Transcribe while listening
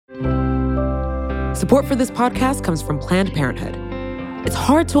Support for this podcast comes from Planned Parenthood. It's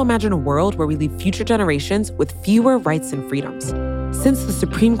hard to imagine a world where we leave future generations with fewer rights and freedoms. Since the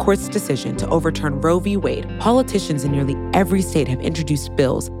Supreme Court's decision to overturn Roe v. Wade, politicians in nearly every state have introduced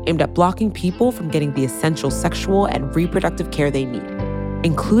bills aimed at blocking people from getting the essential sexual and reproductive care they need,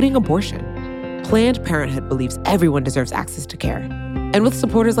 including abortion. Planned Parenthood believes everyone deserves access to care. And with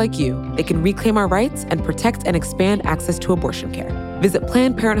supporters like you, they can reclaim our rights and protect and expand access to abortion care. Visit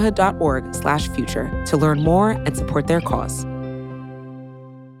PlannedParenthood.org/future to learn more and support their cause.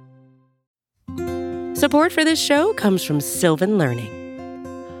 Support for this show comes from Sylvan Learning.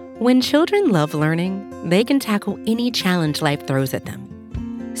 When children love learning, they can tackle any challenge life throws at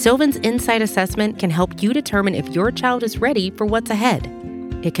them. Sylvan's Insight Assessment can help you determine if your child is ready for what's ahead.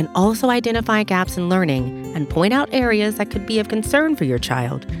 It can also identify gaps in learning and point out areas that could be of concern for your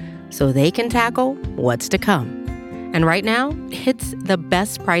child so they can tackle what's to come. And right now, it's the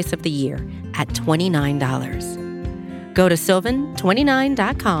best price of the year at $29. Go to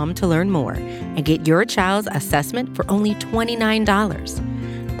sylvan29.com to learn more and get your child's assessment for only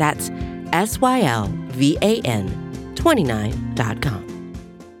 $29. That's SYLVAN29.com.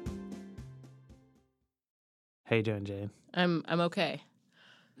 How you doing, Jane? I'm okay.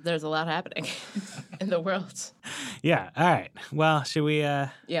 There's a lot happening in the world. Yeah. All right. Well, should we?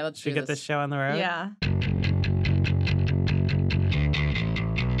 Let's get this show on the road. Yeah.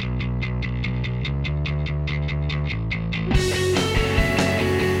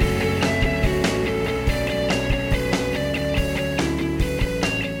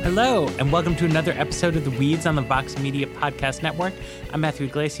 Hello, and welcome to another episode of The Weeds on the Vox Media Podcast Network. I'm Matthew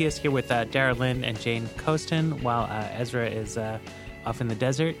Iglesias here with Dara Lynn and Jane Coaston, while Ezra is off in the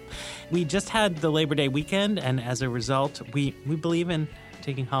desert. We just had the Labor Day weekend, and as a result, we believe in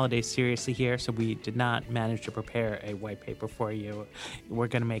taking holidays seriously here, so we did not manage to prepare a white paper for you. We're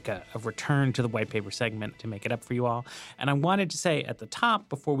going to make a return to the white paper segment to make it up for you all. And I wanted to say at the top,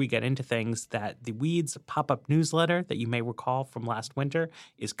 before we get into things, that the Weeds pop-up newsletter that you may recall from last winter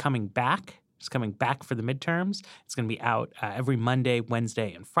is coming back. It's coming back for the midterms. It's going to be out every Monday,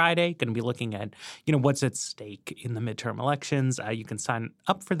 Wednesday, and Friday. Going to be looking at, what's at stake in the midterm elections. You can sign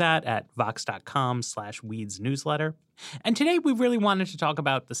up for that at vox.com/weeds newsletter. And today we really wanted to talk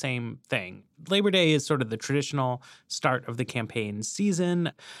about the same thing. Labor Day is sort of the traditional start of the campaign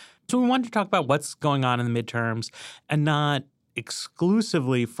season. So we wanted to talk about what's going on in the midterms and not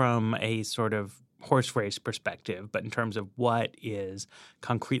exclusively from a sort of horse race perspective, but in terms of what is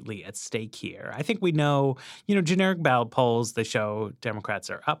concretely at stake here. I think we know, generic ballot polls, they show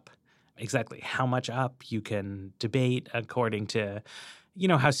Democrats are up. Exactly how much up you can debate according to,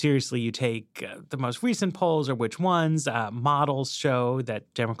 how seriously you take the most recent polls or which ones. Models show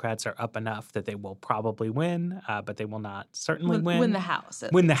that Democrats are up enough that they will probably win, but they will not certainly win. Win the House.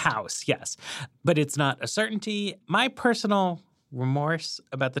 Win the House, yes. But it's not a certainty. My personal remorse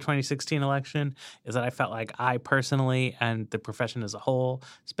about the 2016 election is that I felt like I personally and the profession as a whole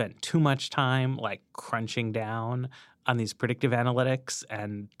spent too much time crunching down on these predictive analytics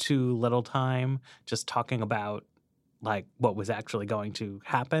and too little time just talking about what was actually going to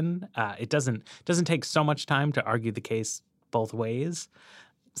happen. It doesn't take so much time to argue the case both ways.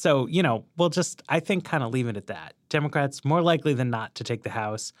 So, we'll just, I think, kind of leave it at that. Democrats more likely than not to take the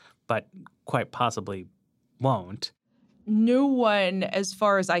House, but quite possibly won't. No one, as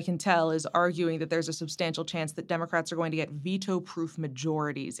far as I can tell, is arguing that there's a substantial chance that Democrats are going to get veto-proof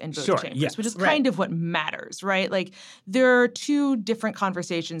majorities in both chambers, yes, which is kind of what matters, right? There are two different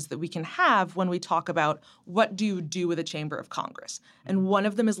conversations that we can have when we talk about what do you do with a chamber of Congress. And one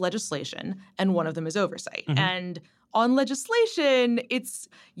of them is legislation, and one of them is oversight. Mm-hmm. And on legislation, it's,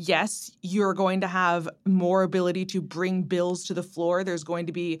 yes, you're going to have more ability to bring bills to the floor. There's going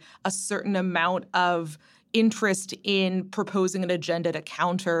to be a certain amount of interest in proposing an agenda to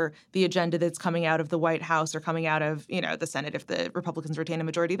counter the agenda that's coming out of the White House or coming out of, the Senate if the Republicans retain a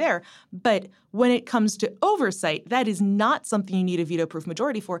majority there. But when it comes to oversight, that is not something you need a veto-proof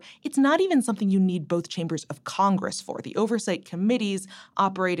majority for. It's not even something you need both chambers of Congress for. The oversight committees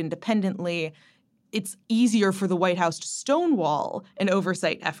operate independently. It's easier for the White House to stonewall an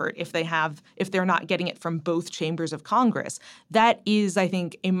oversight effort if they're not getting it from both chambers of Congress. That is, I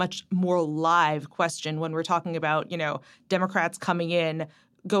think, a much more live question when we're talking about, Democrats coming in,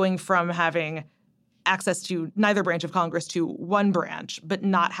 going from having access to neither branch of Congress to one branch, but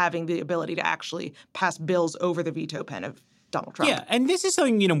not having the ability to actually pass bills over the veto pen of Donald Trump. Yeah, and this is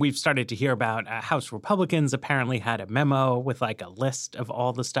something, we've started to hear about. House Republicans apparently had a memo with like a list of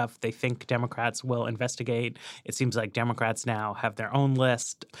all the stuff they think Democrats will investigate. It seems like Democrats now have their own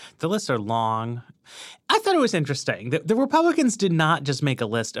list. The lists are long. I thought it was interesting that the Republicans did not just make a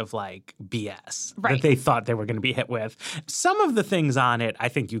list of like BS that they thought they were going to be hit with. Some of the things on it, I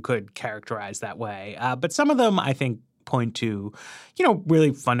think you could characterize that way. But some of them, I think, point to,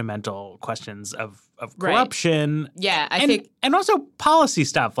 really fundamental questions of corruption. Right. Yeah, I think. And also policy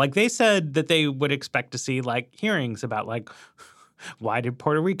stuff. Like they said that they would expect to see like hearings about like, why did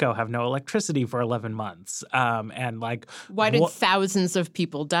Puerto Rico have no electricity for 11 months? And like, why did thousands of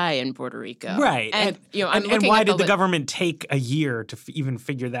people die in Puerto Rico? Right. And why did the government take a year to even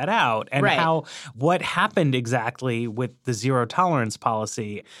figure that out? And what happened exactly with the zero tolerance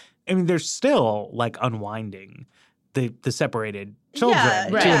policy? I mean, there's still like unwinding the separated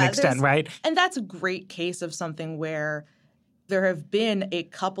children to an extent, right? And that's a great case of something where there have been a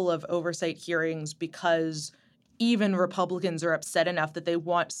couple of oversight hearings because even Republicans are upset enough that they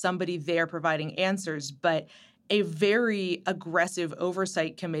want somebody there providing answers. But a very aggressive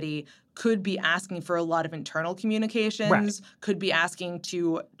oversight committee could be asking for a lot of internal communications, could be asking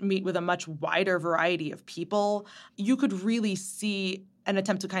to meet with a much wider variety of people. You could really see an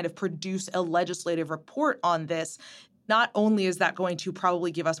attempt to kind of produce a legislative report on this. Not only is that going to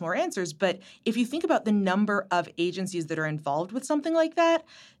probably give us more answers, but if you think about the number of agencies that are involved with something like that,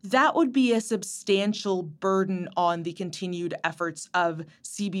 that would be a substantial burden on the continued efforts of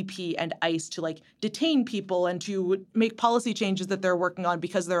CBP and ICE to like detain people and to make policy changes that they're working on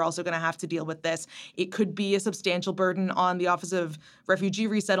because they're also going to have to deal with this. It could be a substantial burden on the Office of Refugee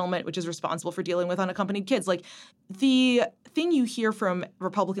Resettlement, which is responsible for dealing with unaccompanied kids. Like the thing you hear from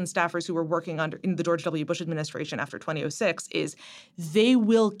Republican staffers who were working in the George W. Bush administration after 2006 is they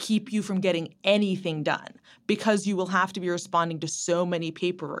will keep you from getting anything done because you will have to be responding to so many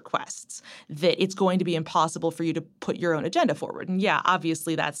paper requests that it's going to be impossible for you to put your own agenda forward. And yeah,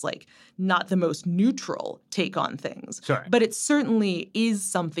 obviously that's like not the most neutral take on things. Sure. But it certainly is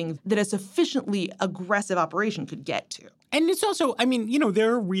something that a sufficiently aggressive operation could get to. And it's also, I mean,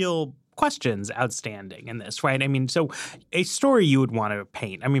 there are real questions outstanding in this, right? I mean, so a story you would want to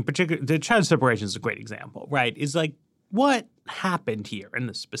paint, I mean, particularly the child separation is a great example, right? Is like what happened here in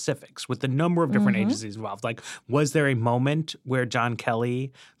the specifics with the number of different agencies involved? Like, was there a moment where John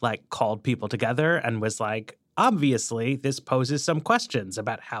Kelly like called people together and was like, obviously, this poses some questions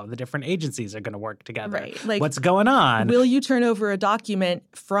about how the different agencies are going to work together. Right. Like, what's going on? Will you turn over a document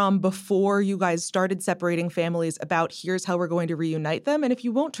from before you guys started separating families about here's how we're going to reunite them? And if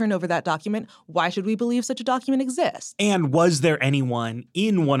you won't turn over that document, why should we believe such a document exists? And was there anyone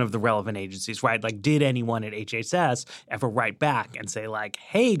in one of the relevant agencies, right? Like, did anyone at HHS ever write back and say like,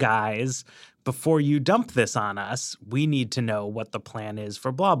 hey, guys, before you dump this on us, we need to know what the plan is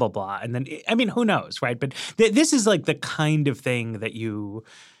for blah, blah, blah. And then, I mean, who knows, right? But this is like the kind of thing that you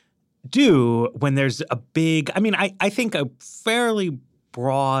do when there's a big – I mean, I think a fairly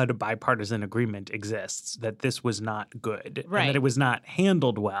broad bipartisan agreement exists that this was not good and that it was not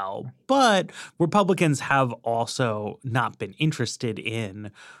handled well. But Republicans have also not been interested in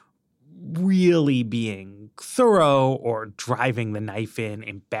really being thorough or driving the knife in,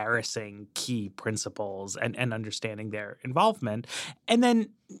 embarrassing key principles and understanding their involvement. And then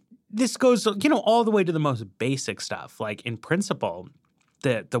this goes, all the way to the most basic stuff. Like in principle,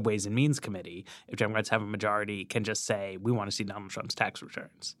 the Ways and Means Committee, if Democrats have a majority, can just say, we want to see Donald Trump's tax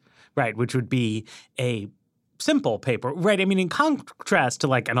returns, right? Which would be a simple paper, right? I mean, in contrast to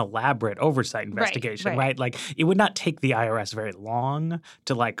like an elaborate oversight investigation, right? Like it would not take the IRS very long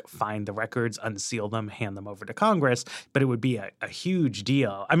to like find the records, unseal them, hand them over to Congress, but it would be a huge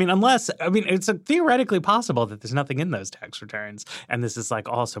deal. I mean, it's theoretically possible that there's nothing in those tax returns and this is like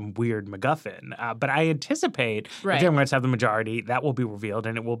all some weird MacGuffin. But I anticipate if Democrats have the majority, that will be revealed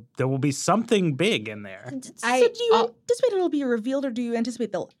and there will be something big in there. So do you anticipate it'll be revealed or do you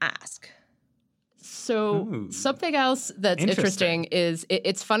anticipate they'll ask? So something else that's interesting is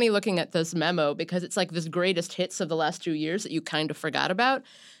it's funny looking at this memo because it's like this greatest hits of the last 2 years that you kind of forgot about.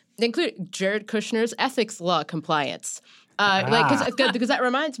 They include Jared Kushner's ethics law compliance. Because that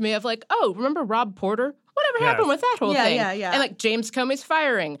reminds me of like, oh, remember Rob Porter? Whatever happened with that whole thing? Yeah. And like James Comey's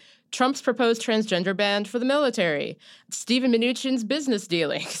firing. Trump's proposed transgender ban for the military. Steven Mnuchin's business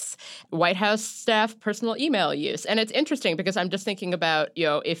dealings. White House staff personal email use. And it's interesting because I'm just thinking about,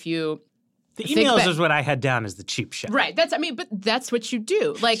 if you The emails is what I had down as the cheap shot. Right. But that's what you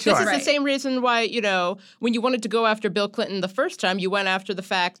do. Like, sure. This is the same reason why, when you wanted to go after Bill Clinton the first time, you went after the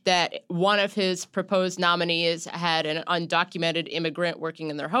fact that one of his proposed nominees had an undocumented immigrant working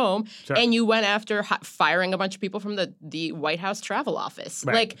in their home, sure. and you went after firing a bunch of people from the White House travel office.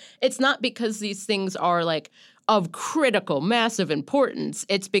 Right. Like, it's not because these things are, like, of critical, massive importance.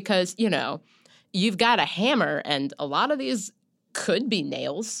 It's because, you've got a hammer, and a lot of these could be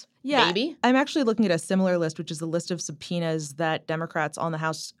nails. Yeah, maybe. I'm actually looking at a similar list, which is a list of subpoenas that Democrats on the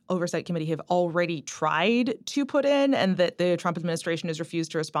House Oversight Committee have already tried to put in and that the Trump administration has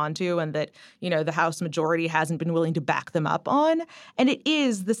refused to respond to and that, the House majority hasn't been willing to back them up on. And it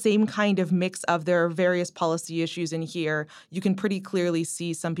is the same kind of mix of there are various policy issues in here. You can pretty clearly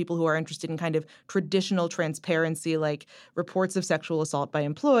see some people who are interested in kind of traditional transparency, like reports of sexual assault by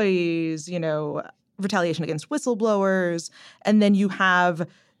employees, retaliation against whistleblowers. And then you have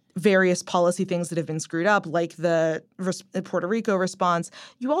various policy things that have been screwed up, like the Puerto Rico response.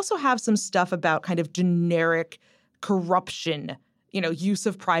 You also have some stuff about kind of generic corruption, use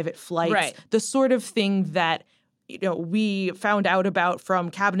of private flights, right. The sort of thing that we found out about from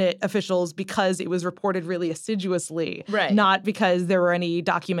cabinet officials because it was reported really assiduously, right. not because there were any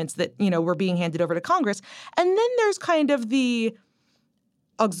documents that, were being handed over to Congress. And then there's kind of the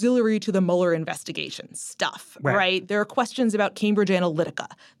auxiliary to the Mueller investigation stuff, right? There are questions about Cambridge Analytica.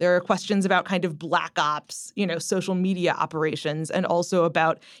 There are questions about kind of black ops, social media operations, and also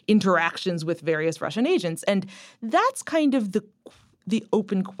about interactions with various Russian agents. And that's kind of the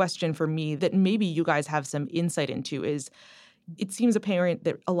open question for me that maybe you guys have some insight into is it seems apparent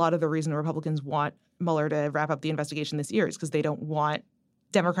that a lot of the reason Republicans want Mueller to wrap up the investigation this year is because they don't want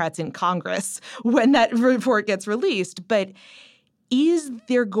Democrats in Congress when that report gets released. But is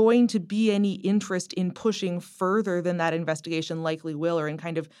there going to be any interest in pushing further than that investigation likely will, or in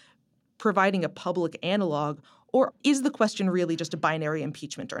kind of providing a public analog? Or is the question really just a binary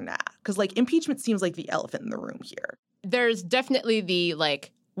impeachment or not? Because, impeachment seems like the elephant in the room here. There's definitely the,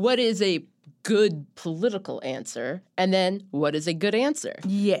 what is a good political answer? And then what is a good answer?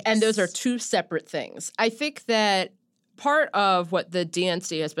 Yes. And those are two separate things. I think that part of what the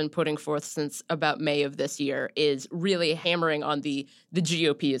DNC has been putting forth since about May of this year is really hammering on the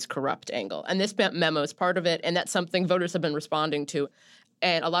GOP is corrupt angle. And this memo is part of it, and that's something voters have been responding to.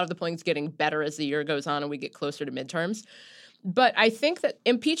 And a lot of the polling's getting better as the year goes on and we get closer to midterms. But I think that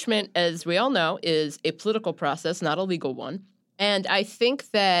impeachment, as we all know, is a political process, not a legal one. And I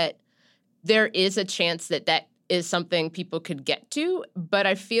think that there is a chance that that is something people could get to. But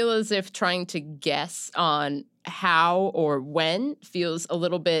I feel as if trying to guess on how or when feels a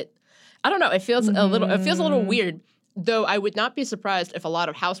little bit, I don't know, it feels a little weird, though I would not be surprised if a lot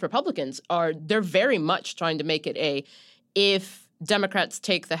of House Republicans they're very much trying to make it if Democrats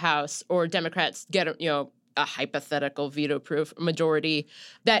take the House or Democrats get a hypothetical veto-proof majority,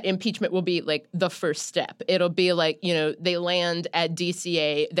 that impeachment will be like the first step. It'll be like, they land at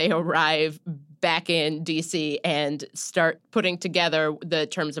DCA, they arrive back in DC and start putting together the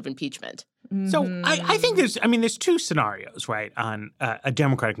terms of impeachment. So I think there's two scenarios, right, on a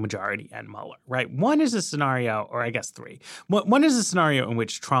Democratic majority and Mueller, right? One is a scenario, or I guess three. One is a scenario in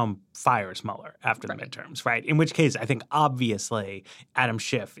which Trump fires Mueller after the midterms, right? In which case, I think obviously Adam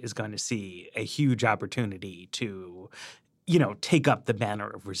Schiff is going to see a huge opportunity to take up the banner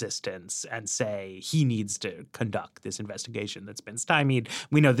of resistance and say he needs to conduct this investigation that's been stymied.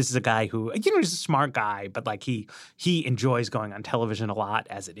 We know this is a guy who, is a smart guy, but he enjoys going on television a lot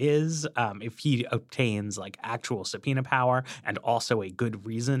as it is. If he obtains actual subpoena power and also a good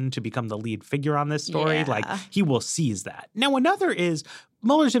reason to become the lead figure on this story, he will seize that. Now, another is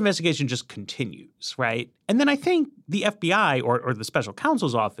Mueller's investigation just continues, right? And then I think the FBI or the special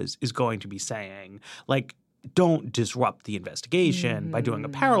counsel's office is going to be saying, don't disrupt the investigation by doing a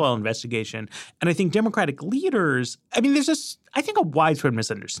parallel investigation. And I think Democratic leaders, there's I think a widespread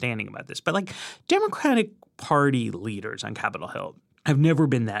misunderstanding about this, but Democratic Party leaders on Capitol Hill have never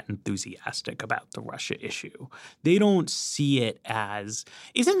been that enthusiastic about the Russia issue. They don't see it as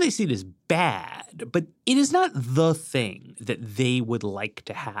 – isn't they see it as bad, but it is not the thing that they would like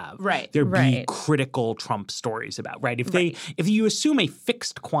to have there be critical Trump stories about, right? If you assume a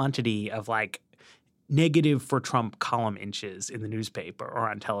fixed quantity of negative for Trump column inches in the newspaper or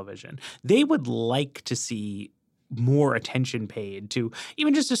on television, they would like to see more attention paid to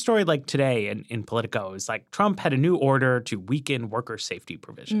even just a story like today in Politico is Trump had a new order to weaken worker safety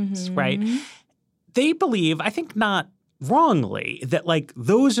provisions, right? They believe, I think not wrongly that, like,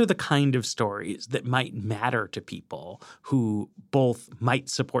 those are the kind of stories that might matter to people who both might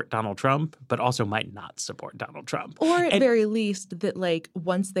support Donald Trump but also might not support Donald Trump. Or at very least that, like,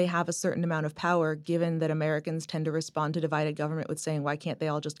 once they have a certain amount of power, given that Americans tend to respond to divided government with saying, why can't they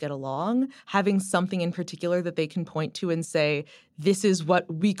all just get along? Having something in particular that they can point to and say, this is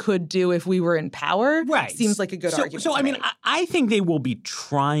what we could do if we were in power, seems like a good argument. So, I mean, I think they will be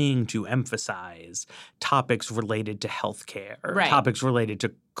trying to emphasize topics related to healthcare, topics related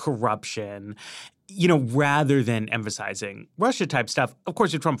to corruption, you know, rather than emphasizing Russia-type stuff. Of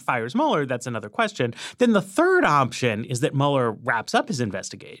course, if Trump fires Mueller, that's another question. Then the third option is that Mueller wraps up his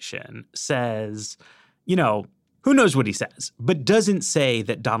investigation, says, you know, who knows what he says, but doesn't say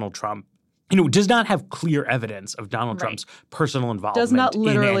that Donald Trump, you know, does not have clear evidence of Donald Trump's personal involvement. Does not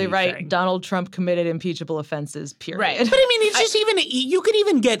literally in write Donald Trump committed impeachable offenses, period. Right. But I mean, it's just you could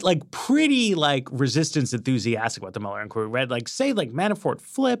even get like pretty like resistance enthusiastic about the Mueller inquiry, right? Like say like Manafort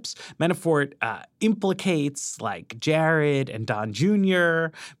flips, Manafort implicates like Jared and Don Jr.,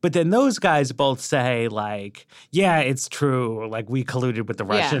 but then those guys both say like, yeah, it's true. Like we colluded with the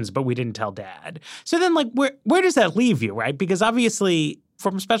Russians, but we didn't tell Dad. So then like where does that leave you, right? Because obviously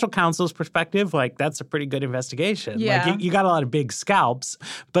from special counsel's perspective, like that's a pretty good investigation. Yeah. Like you got a lot of big scalps,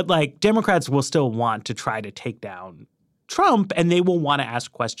 but like Democrats will still want to try to take down Trump, and they will want to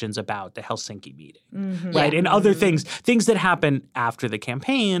ask questions about the Helsinki meeting, right? And other things that happen after the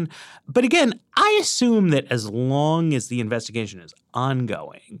campaign. But again, I assume that as long as the investigation is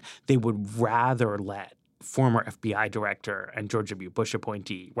ongoing, they would rather let former FBI director and George W. Bush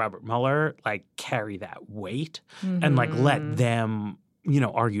appointee Robert Mueller like carry that weight and like let them, you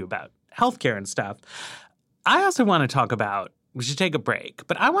know, argue about healthcare and stuff. I also want to talk about, we should take a break,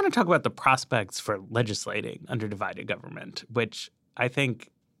 but I want to talk about the prospects for legislating under divided government, which I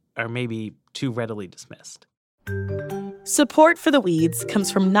think are maybe too readily dismissed. Support for The Weeds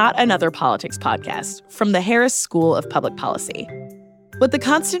comes from Not Another Politics podcast from the Harris School of Public Policy. With the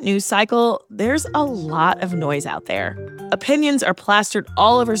constant news cycle, there's a lot of noise out there. Opinions are plastered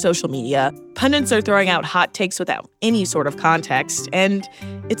all over social media, pundits are throwing out hot takes without any sort of context, and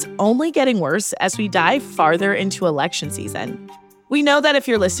it's only getting worse as we dive farther into election season. We know that if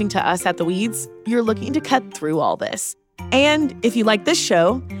you're listening to us at The Weeds, you're looking to cut through all this. And if you like this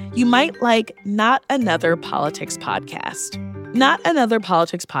show, you might like Not Another Politics podcast. Not Another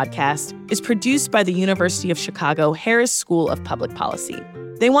Politics podcast is produced by the University of Chicago Harris School of Public Policy.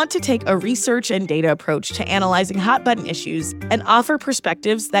 They want to take a research and data approach to analyzing hot-button issues and offer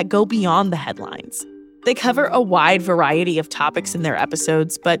perspectives that go beyond the headlines. They cover a wide variety of topics in their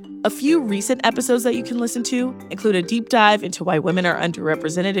episodes, but a few recent episodes that you can listen to include a deep dive into why women are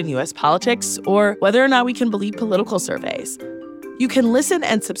underrepresented in U.S. politics or whether or not we can believe political surveys. You can listen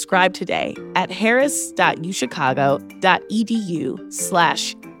and subscribe today at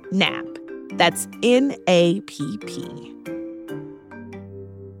harris.uchicago.edu/NAP. That's NAPP.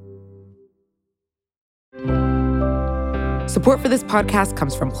 Support for this podcast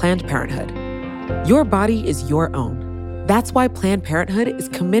comes from Planned Parenthood. Your body is your own. That's why Planned Parenthood is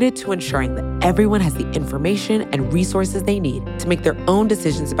committed to ensuring that everyone has the information and resources they need to make their own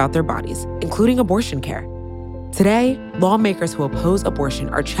decisions about their bodies, including abortion care. Today, lawmakers who oppose abortion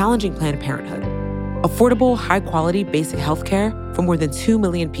are challenging Planned Parenthood. Affordable, high-quality basic health care for more than 2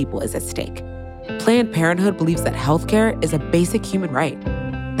 million people is at stake. Planned Parenthood believes that health care is a basic human right.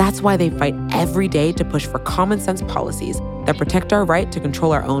 That's why they fight every day to push for common-sense policies that protect our right to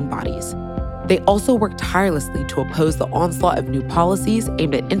control our own bodies. They also work tirelessly to oppose the onslaught of new policies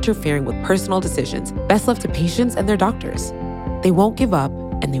aimed at interfering with personal decisions best left to patients and their doctors. They won't give up,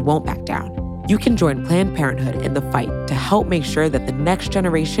 and they won't back down. You can join Planned Parenthood in the fight to help make sure that the next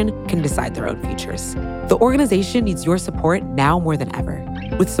generation can decide their own futures. The organization needs your support now more than ever.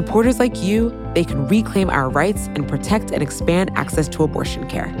 With supporters like you, they can reclaim our rights and protect and expand access to abortion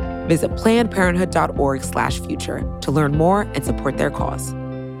care. Visit PlannedParenthood.org/future to learn more and support their cause.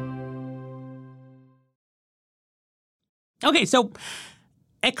 Okay, so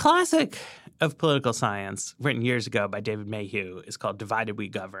a classic of political science written years ago by David Mayhew is called Divided We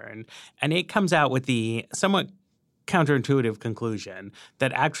Govern, and it comes out with the somewhat counterintuitive conclusion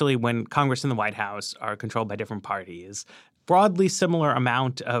that actually when Congress and the White House are controlled by different parties, broadly similar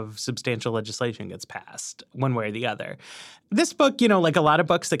amount of substantial legislation gets passed one way or the other. This book, you know, like a lot of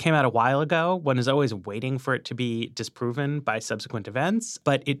books that came out a while ago, one is always waiting for it to be disproven by subsequent events.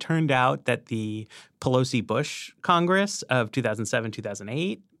 But it turned out that the Pelosi-Bush Congress of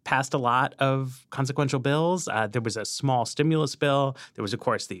 2007-2008 passed a lot of consequential bills. There was a small stimulus bill. There was, of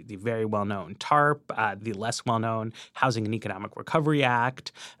course, the very well-known TARP, the less well-known Housing and Economic Recovery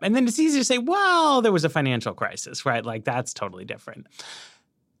Act. And then it's easy to say, well, there was a financial crisis, right? Like, that's totally different.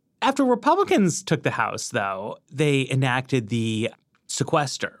 After Republicans took the House, though, they enacted the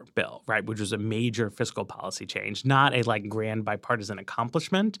sequester bill, right, which was a major fiscal policy change, not a grand bipartisan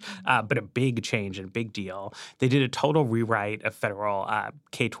accomplishment, but a big change and a big deal. They did a total rewrite of federal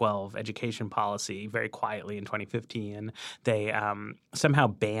K-12 education policy very quietly in 2015. They somehow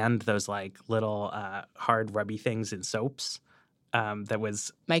banned those little hard rubby things in soaps. That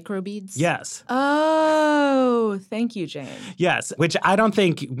was microbeads? Yes. Oh, thank you, Jane. Yes, which I don't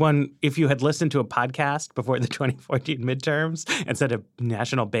think if you had listened to a podcast before the 2014 midterms and said a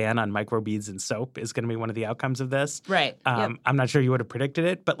national ban on microbeads in soap is going to be one of the outcomes of this. Right. I'm not sure you would have predicted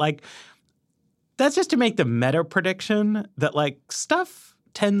it, but that's just to make the meta prediction that stuff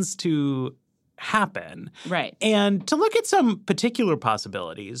tends to happen. Right. And to look at some particular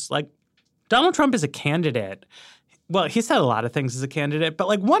possibilities, Donald Trump is a candidate. Well, he said a lot of things as a candidate, but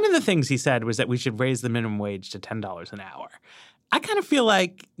one of the things he said was that we should raise the minimum wage to $10 an hour. I kind of feel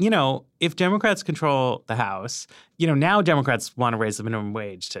like, if Democrats control the House, now Democrats want to raise the minimum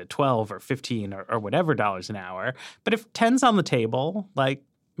wage to 12 or 15 or whatever dollars an hour. But if 10's on the table,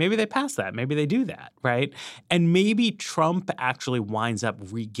 maybe they pass that. Maybe they do that, right? And maybe Trump actually winds up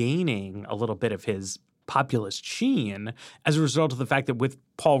regaining a little bit of his populist sheen as a result of the fact that with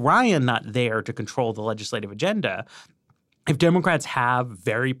Paul Ryan not there to control the legislative agenda, if Democrats have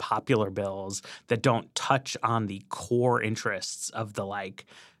very popular bills that don't touch on the core interests of the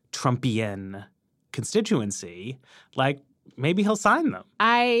Trumpian constituency, maybe he'll sign them.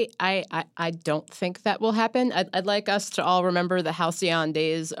 I don't think that will happen. I'd like us to all remember the halcyon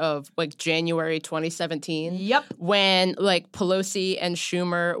days of January 2017. Yep. When Pelosi and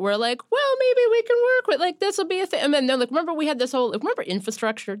Schumer were well, maybe we can work with this will be a thing. And then they're remember we had this whole remember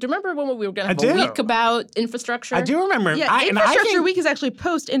infrastructure? Do you remember when we were going to have a week about infrastructure? I do remember. Yeah, Infrastructure Week is actually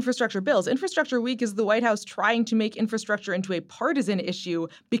post-infrastructure bills. Infrastructure Week is the White House trying to make infrastructure into a partisan issue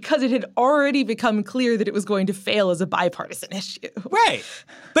because it had already become clear that it was going to fail as a bipartisan issue. Right.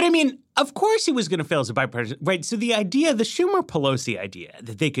 But of course he was going to fail as a bipartisan. Right. So the Schumer-Pelosi idea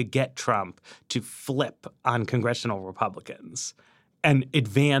that they could get Trump to flip on congressional Republicans and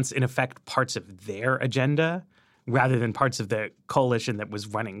advance, in effect, parts of their agenda rather than parts of the coalition that was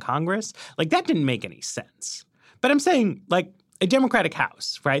running Congress, that didn't make any sense. But I'm saying, a Democratic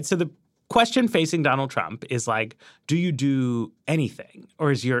House, right? So the question facing Donald Trump is do you do anything?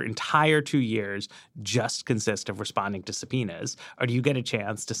 Or is your entire 2 years just consist of responding to subpoenas? Or do you get a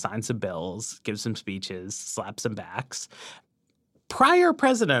chance to sign some bills, give some speeches, slap some backs? Prior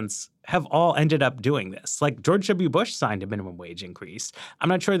presidents have all ended up doing this. George W. Bush signed a minimum wage increase. I'm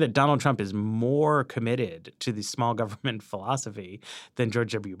not sure that Donald Trump is more committed to the small government philosophy than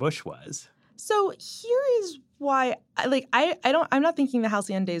George W. Bush was. So here is why, I'm not thinking the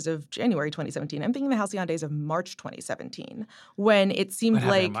halcyon days of January 2017. I'm thinking the halcyon days of March 2017, when it seemed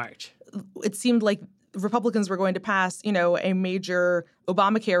like Republicans were going to pass, a major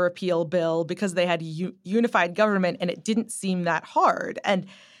Obamacare repeal bill because they had unified government, and it didn't seem that hard. And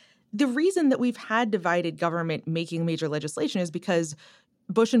the reason that we've had divided government making major legislation is because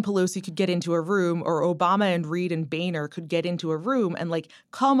Bush and Pelosi could get into a room, or Obama and Reid and Boehner could get into a room and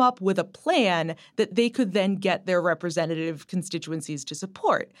come up with a plan that they could then get their representative constituencies to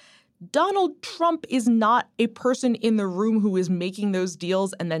support. Donald Trump is not a person in the room who is making those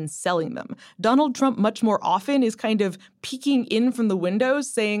deals and then selling them. Donald Trump much more often is kind of peeking in from the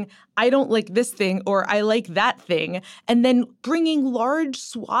windows saying, I don't like this thing or I like that thing, and then bringing large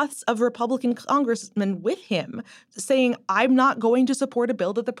swaths of Republican congressmen with him saying, I'm not going to support a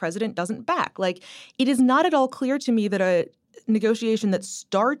bill that the president doesn't back. It is not at all clear to me that a negotiation that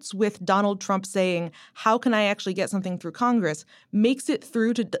starts with Donald Trump saying, how can I actually get something through Congress, makes it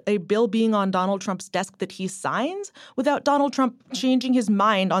through to a bill being on Donald Trump's desk that he signs without Donald Trump changing his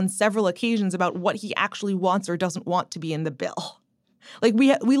mind on several occasions about what he actually wants or doesn't want to be in the bill.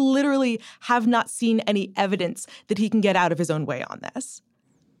 We literally have not seen any evidence that he can get out of his own way on this.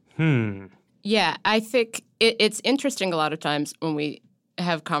 Yeah, I think it's interesting a lot of times when we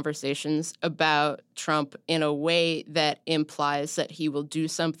have conversations about Trump in a way that implies that he will do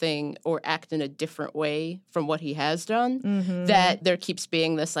something or act in a different way from what he has done, that there keeps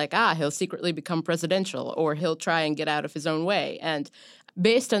being this he'll secretly become presidential or he'll try and get out of his own way. And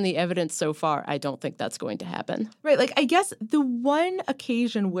based on the evidence so far, I don't think that's going to happen. Right. I guess the one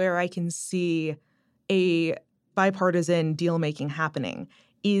occasion where I can see a bipartisan deal-making happening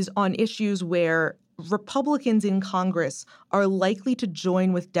is on issues where Republicans in Congress are likely to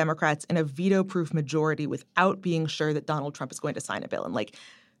join with Democrats in a veto-proof majority without being sure that Donald Trump is going to sign a bill. And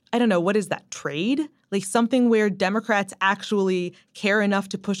I don't know, what is that, trade? Something where Democrats actually care enough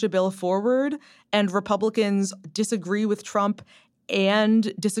to push a bill forward and Republicans disagree with Trump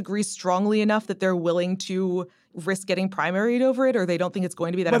and disagree strongly enough that they're willing to risk getting primaried over it, or they don't think it's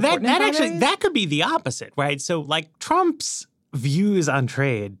going to be that important. That could be the opposite, right? So Trump's views on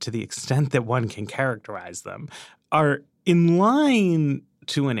trade, to the extent that one can characterize them, are in line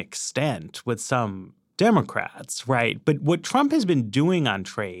to an extent with some Democrats, right? But what Trump has been doing on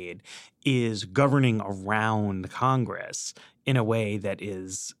trade is governing around Congress in a way that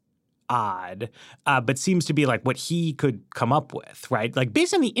is odd, but seems to be what he could come up with, right?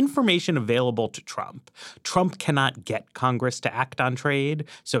 Based on the information available to Trump, Trump cannot get Congress to act on trade,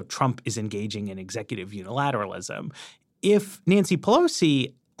 so Trump is engaging in executive unilateralism. If Nancy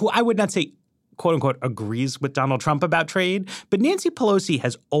Pelosi, who I would not say, quote unquote, agrees with Donald Trump about trade, but Nancy Pelosi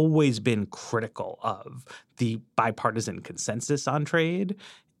has always been critical of the bipartisan consensus on trade.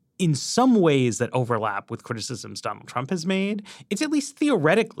 In some ways that overlap with criticisms Donald Trump has made, it's at least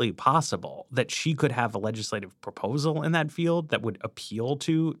theoretically possible that she could have a legislative proposal in that field that would appeal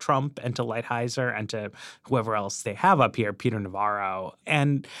to Trump and to Lighthizer and to whoever else they have up here, Peter Navarro.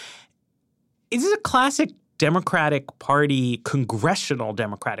 And this is a classic Democratic Party, congressional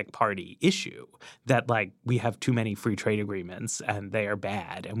Democratic Party issue that we have too many free trade agreements and they are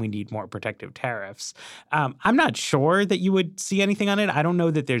bad and we need more protective tariffs. I'm not sure that you would see anything on it. I don't know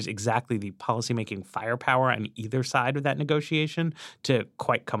that there's exactly the policymaking firepower on either side of that negotiation to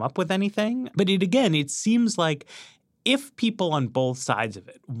quite come up with anything. But it seems like if people on both sides of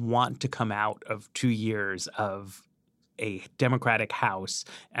it want to come out of 2 years of a Democratic House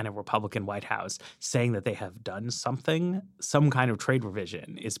and a Republican White House saying that they have done something, some kind of trade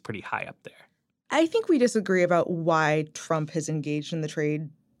revision is pretty high up there. I think we disagree about why Trump has engaged in the trade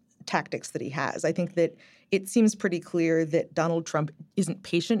tactics that he has. I think that it seems pretty clear that Donald Trump isn't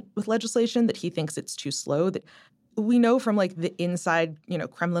patient with legislation, that he thinks it's too slow, that we know from the inside,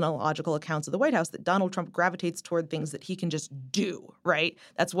 Kremlinological accounts of the White House that Donald Trump gravitates toward things that he can just do, right?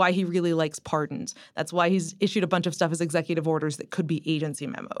 That's why he really likes pardons. That's why he's issued a bunch of stuff as executive orders that could be agency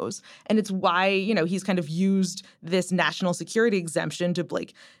memos. And it's why, he's kind of used this national security exemption to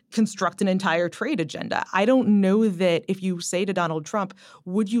construct an entire trade agenda. I don't know that if you say to Donald Trump,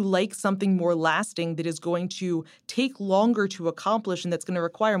 would you like something more lasting that is going to take longer to accomplish and that's going to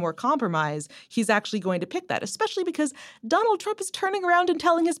require more compromise, he's actually going to pick that, especially because Donald Trump is turning around and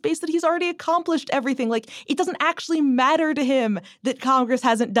telling his base that he's already accomplished everything. It doesn't actually matter to him that Congress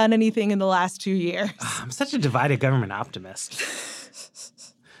hasn't done anything in the last 2 years. I'm such a divided government optimist.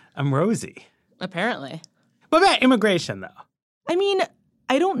 I'm rosy. Apparently. What about immigration, though?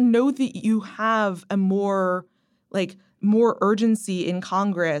 I don't know that you have a more urgency in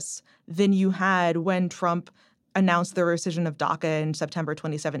Congress than you had when Trump announced the rescission of DACA in September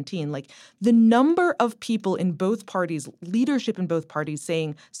 2017. The number of people in both parties, leadership in both parties,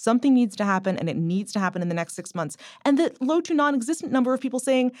 saying something needs to happen and it needs to happen in the next 6 months, and the low to non-existent number of people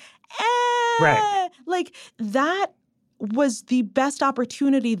saying, right. That was the best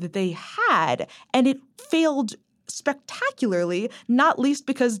opportunity that they had, and it failed spectacularly, not least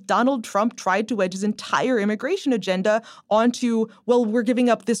because Donald Trump tried to wedge his entire immigration agenda onto, we're giving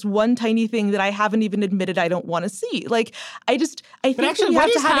up this one tiny thing that I haven't even admitted I don't want to see. I think we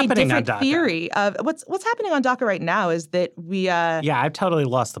have to have a different theory of what's happening on DACA right now is that we I've totally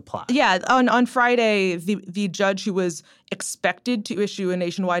lost the plot. Yeah, on Friday, the judge who was expected to issue a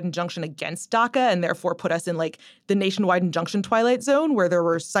nationwide injunction against DACA and therefore put us in the nationwide injunction twilight zone where there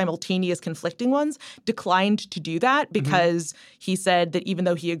were simultaneous conflicting ones, declined to do that because he said that even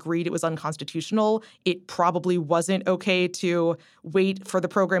though he agreed it was unconstitutional, it probably wasn't okay to wait for the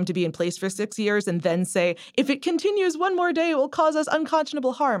program to be in place for 6 years and then say, if it continues one more day, it will cause us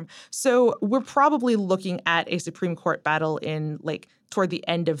unconscionable harm. So we're probably looking at a Supreme Court battle in toward the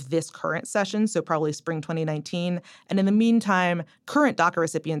end of this current session, so probably spring 2019. And in the meantime, current DACA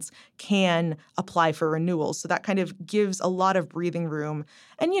recipients can apply for renewals. So that kind of gives a lot of breathing room.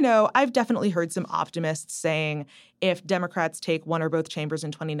 And, I've definitely heard some optimists saying if Democrats take one or both chambers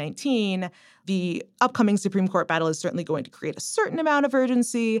in 2019, the upcoming Supreme Court battle is certainly going to create a certain amount of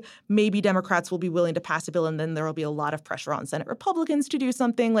urgency. Maybe Democrats will be willing to pass a bill, and then there will be a lot of pressure on Senate Republicans to do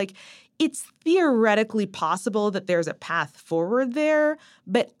something. It's theoretically possible that there's a path forward there,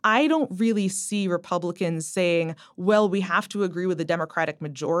 but I don't really see Republicans saying, we have to agree with the Democratic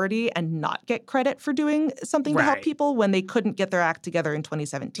majority and not get credit for doing something to help people when they couldn't get their act together in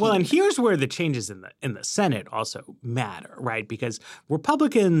 2017. Well, and here's where the changes in the Senate also matter, right? Because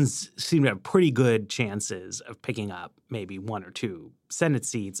Republicans seem to have pretty good chances of picking up maybe 1 or 2 Senate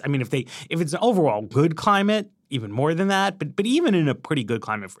seats. I mean, if it's an overall good climate, even more than that, but even in a pretty good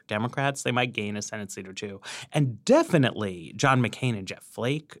climate for Democrats, they might gain a Senate seat or 2. And definitely John McCain and Jeff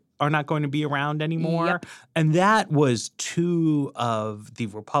Flake are not going to be around anymore. Yep. And that was 2 of the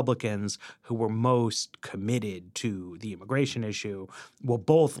Republicans who were most committed to the immigration issue will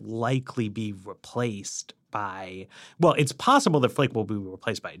both likely be replaced by – well, it's possible that Flake will be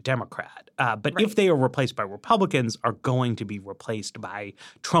replaced by a Democrat. But Right. if they are replaced by Republicans, are going to be replaced by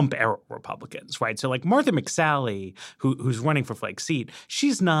Trump-era Republicans, right? So like Martha McSally, who's running for Flake's seat,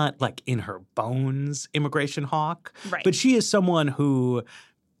 she's not like in her bones immigration hawk. Right. But she is someone who –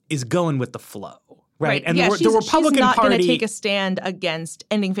 is going with the flow, right? And yeah, the Republican she's not Party going to take a stand against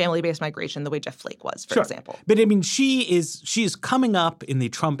ending family-based migration the way Jeff Flake was, for example. But I mean, she is coming up in the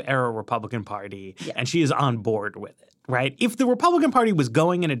Trump-era Republican Party, and she is on board with it, right? If the Republican Party was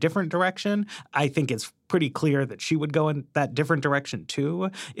going in a different direction, I think it's pretty clear that she would go in that different direction too.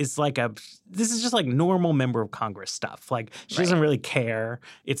 This is just like normal member of Congress stuff. Like she doesn't really care.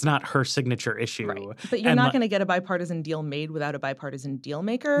 It's not her signature issue. Right. But you're not going to get a bipartisan deal made without a bipartisan deal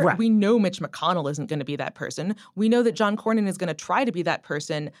maker. Right. We know Mitch McConnell isn't going to be that person. We know that John Cornyn is going to try to be that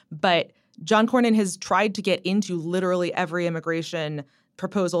person, but John Cornyn has tried to get into literally every immigration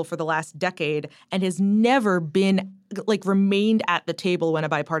proposal for the last decade and has never been remained at the table when a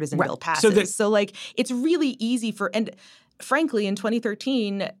bipartisan bill passes. So it's really easy and frankly, in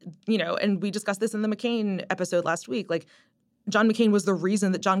 2013, and we discussed this in the McCain episode last week, John McCain was the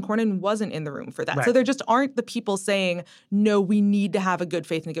reason that John Cornyn wasn't in the room for that. Right. So there just aren't the people saying, no, we need to have a good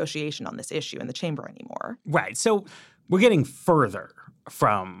faith negotiation on this issue in the chamber anymore. Right. So we're getting further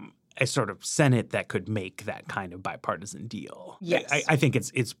from a sort of Senate that could make that kind of bipartisan deal. Yes. I think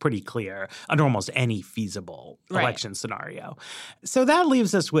it's pretty clear under almost any feasible election scenario. So that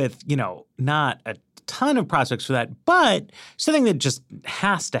leaves us with, not a ton of prospects for that, but something that just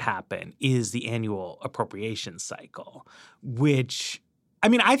has to happen is the annual appropriations cycle, which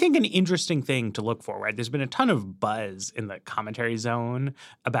I think an interesting thing to look for, right? There's been a ton of buzz in the commentary zone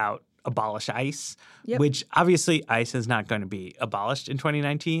about abolish ICE, which obviously ICE is not going to be abolished in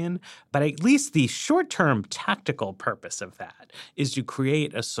 2019. But at least the short-term tactical purpose of that is to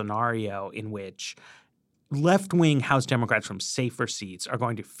create a scenario in which left-wing House Democrats from safer seats are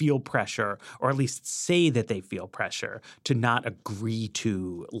going to feel pressure, or at least say that they feel pressure, to not agree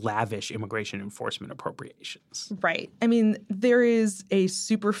to lavish immigration enforcement appropriations. Right. There is a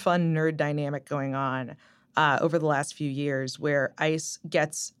super fun nerd dynamic going on over the last few years where ICE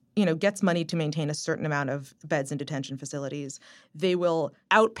gets money to maintain a certain amount of beds in detention facilities. They will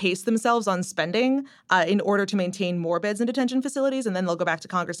outpace themselves on spending in order to maintain more beds in detention facilities, and then they'll go back to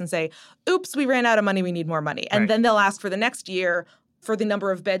Congress and say, oops, we ran out of money, we need more money. And then they'll ask for the next year for the number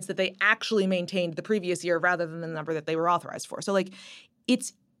of beds that they actually maintained the previous year rather than the number that they were authorized for. So,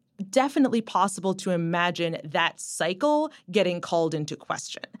 it's definitely possible to imagine that cycle getting called into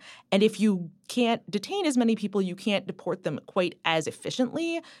question. And if you can't detain as many people, you can't deport them quite as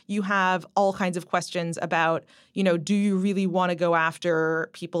efficiently. You have all kinds of questions about, do you really want to go after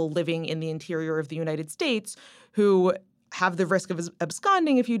people living in the interior of the United States who have the risk of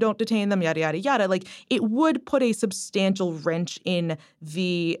absconding if you don't detain them, yada, yada, yada. It would put a substantial wrench in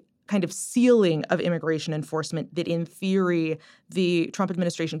the kind of ceiling of immigration enforcement that, in theory, the Trump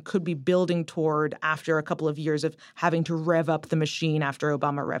administration could be building toward after a couple of years of having to rev up the machine after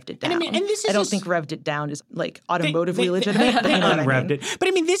Obama revved it down. I don't think revved it down is automotively legitimate. They unrevved it.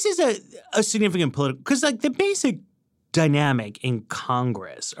 But this is a significant political – because the basic dynamic in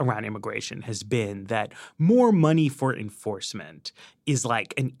Congress around immigration has been that more money for enforcement is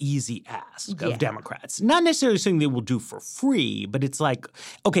an easy ask of Democrats. Not necessarily something they will do for free, but it's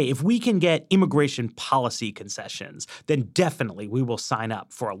okay, if we can get immigration policy concessions, then definitely we will sign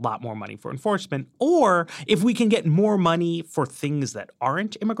up for a lot more money for enforcement. Or if we can get more money for things that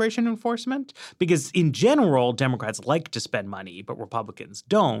aren't immigration enforcement, because in general, Democrats like to spend money, but Republicans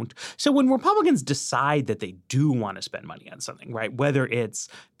don't. So when Republicans decide that they do want to spend money on something, right, whether it's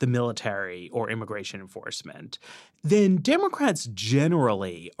the military or immigration enforcement, then Democrats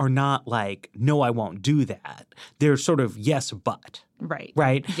generally are not no, I won't do that. They're sort of yes, but. Right.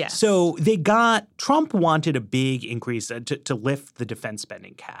 Right? Yes. So Trump wanted a big increase to lift the defense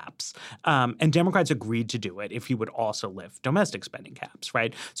spending caps. And Democrats agreed to do it if he would also lift domestic spending caps,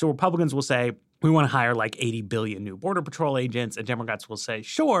 right? So Republicans will say, we want to hire 80 billion new Border Patrol agents. And Democrats will say,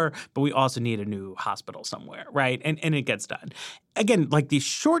 sure, but we also need a new hospital somewhere, right? And it gets done. Again, the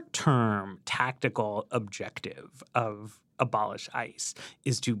short-term tactical objective of abolish ICE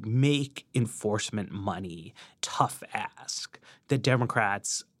is to make enforcement money tough ask that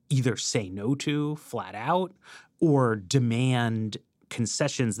Democrats either say no to flat out or demand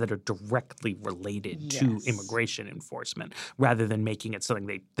concessions that are directly related to immigration enforcement rather than making it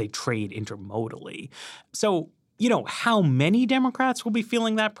something they trade intermodally. So, how many Democrats will be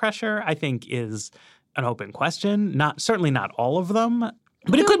feeling that pressure, I think, is an open question. Certainly not all of them.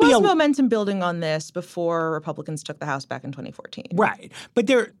 But it could be momentum building on this before Republicans took the House back in 2014. Right. But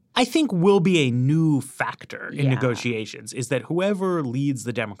there, I think, will be a new factor in negotiations is that whoever leads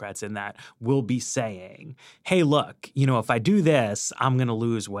the Democrats in that will be saying, hey, look, if I do this, I'm going to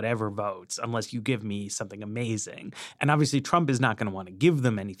lose whatever votes unless you give me something amazing. And obviously Trump is not going to want to give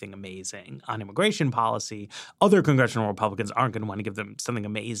them anything amazing on immigration policy. Other congressional Republicans aren't going to want to give them something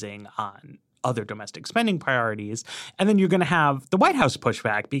amazing on other domestic spending priorities. And then you're going to have the White House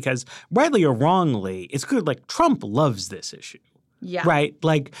pushback because rightly or wrongly, it's clear Trump loves this issue. Yeah. Right?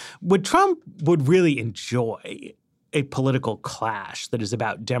 Trump would really enjoy a political clash that is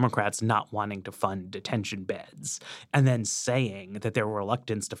about Democrats not wanting to fund detention beds and then saying that their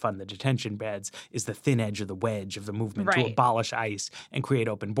reluctance to fund the detention beds is the thin edge of the wedge of the movement to abolish ICE and create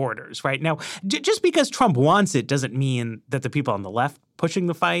open borders. Right? Now, just because Trump wants it doesn't mean that the people on the left pushing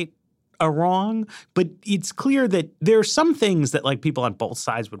the fight are wrong, but it's clear that there are some things that people on both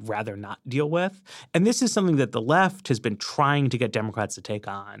sides would rather not deal with. And this is something that the left has been trying to get Democrats to take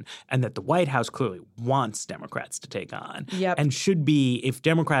on and that the White House clearly wants Democrats to take on and should be, if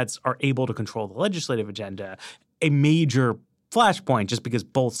Democrats are able to control the legislative agenda, a major flashpoint just because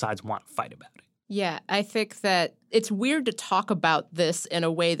both sides want to fight about it. Yeah, I think that it's weird to talk about this in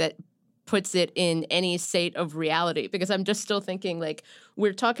a way that puts it in any state of reality, because I'm just still thinking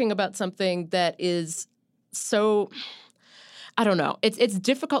we're talking about something that is so, I don't know. It's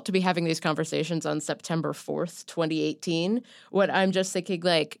difficult to be having these conversations on September 4th, 2018, when I'm just thinking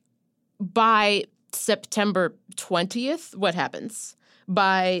by September 20th, what happens?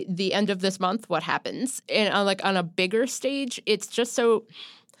 By the end of this month, what happens? And on a bigger stage, it's just so,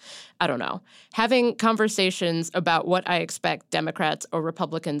 I don't know. Having conversations about what I expect Democrats or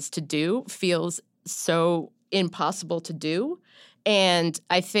Republicans to do feels so impossible to do. And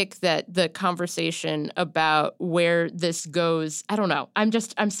I think that the conversation about where this goes, I don't know. I'm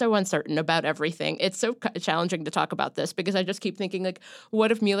so uncertain about everything. It's so challenging to talk about this because I just keep thinking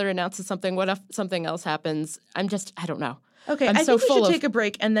what if Mueller announces something? What if something else happens? I don't know. Okay, I think we should take a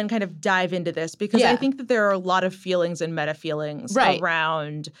break and then kind of dive into this because I think that there are a lot of feelings and meta feelings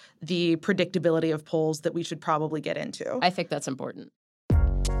around the predictability of polls that we should probably get into. I think that's important.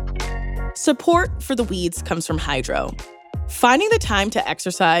 Support for The Weeds comes from Hydro. Finding the time to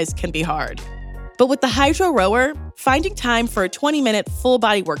exercise can be hard. But with the Hydro Rower, finding time for a 20-minute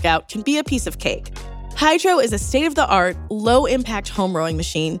full-body workout can be a piece of cake. Hydro is a state-of-the-art, low-impact home rowing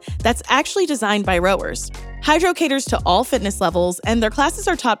machine that's actually designed by rowers. Hydro caters to all fitness levels, and their classes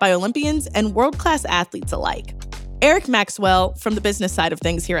are taught by Olympians and world-class athletes alike. Eric Maxwell, from the business side of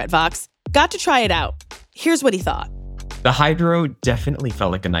things here at Vox, got to try it out. Here's what he thought. The Hydro definitely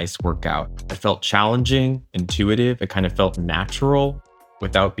felt like a nice workout. It felt challenging, intuitive, it kind of felt natural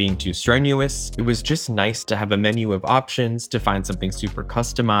without being too strenuous. It was just nice to have a menu of options, to find something super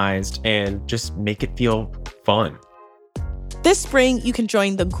customized, and just make it feel fun. This spring, you can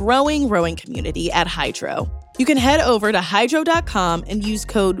join the growing rowing community at Hydro. You can head over to hydro.com and use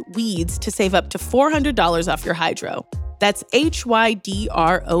code WEEDS to save up to $400 off your Hydro. That's HYDROW.com,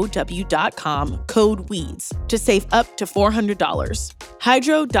 code WEEDS, to save up to $400.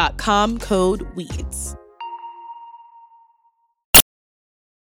 Hydro.com, code WEEDS.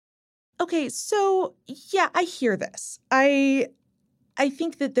 Okay, so I hear this. I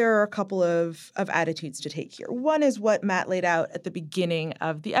think that there are a couple of attitudes to take here. One is what Matt laid out at the beginning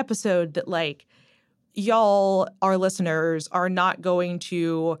of the episode, that y'all, our listeners, are not going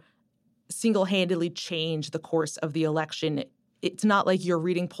to single-handedly change the course of the election. It's not like you're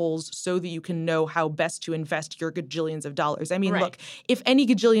reading polls so that you can know how best to invest your gajillions of dollars. I mean, look, if any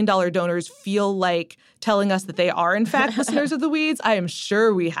gajillion-dollar donors feel like telling us that they are, in fact, listeners of the Weeds, I am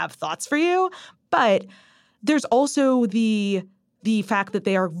sure we have thoughts for you. But there's also the fact that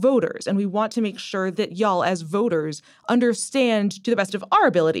they are voters, and we want to make sure that y'all, as voters, understand to the best of our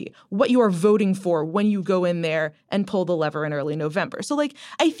ability what you are voting for when you go in there and pull the lever in early November. So,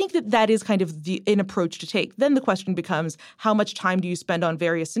 I think that is kind of an approach to take. Then the question becomes, how much time do you spend on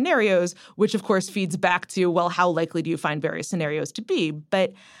various scenarios, which, of course, feeds back to, well, how likely do you find various scenarios to be?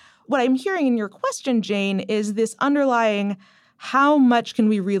 But what I'm hearing in your question, Jane, is this underlying how much can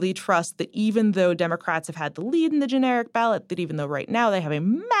we really trust that even though Democrats have had the lead in the generic ballot, that even though right now they have a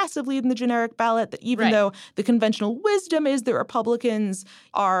massive lead in the generic ballot, that even though the conventional wisdom is that Republicans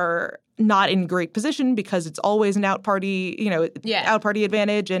are not in great position because it's always an out-party, out-party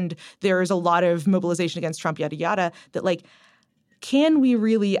advantage, and there's a lot of mobilization against Trump, yada, yada, that, like, can we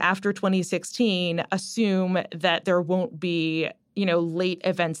really, after 2016, assume that there won't be, late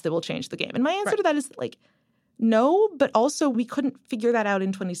events that will change the game? And my answer to that is, like, no, but also we couldn't figure that out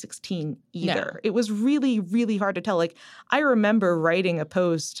in 2016 either. No. It was really, really hard to tell. Like, I remember writing a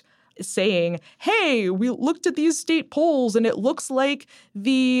post saying, hey, we looked at these state polls and it looks like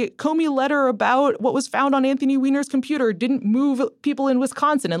the Comey letter about what was found on Anthony Weiner's computer didn't move people in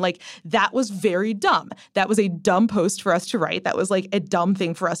Wisconsin. And, like, that was very dumb. That was a dumb post for us to write. That was, like, a dumb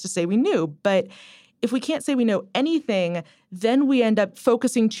thing for us to say we knew. But if we can't say we know anything, then we end up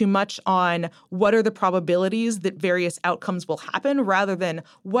focusing too much on what are the probabilities that various outcomes will happen rather than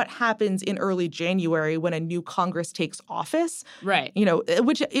what happens in early January when a new Congress takes office. Right.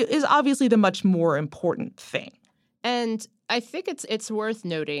 Which is obviously the much more important thing. And I think it's worth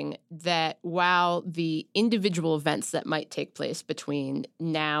noting that while the individual events that might take place between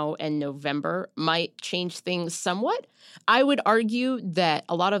now and November might change things somewhat, I would argue that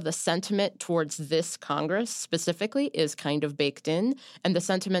a lot of the sentiment towards this Congress specifically is kind of baked in, and the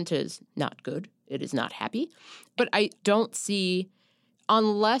sentiment is not good. It is not happy. But I don't see,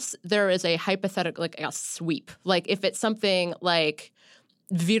 unless there is a hypothetical, like a sweep, like if it's something like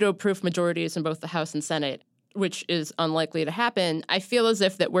veto-proof majorities in both the House and Senate, which is unlikely to happen, I feel as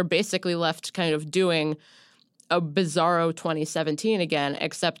if that we're basically left kind of doing a bizarro 2017 again,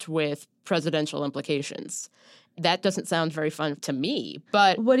 except with presidential implications. That doesn't sound very fun to me,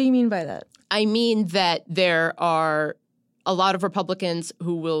 but... What do you mean by that? I mean that there are a lot of Republicans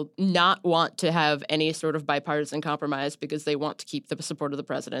who will not want to have any sort of bipartisan compromise because they want to keep the support of the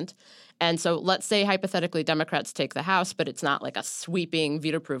president. And so let's say hypothetically Democrats take the House, but it's not like a sweeping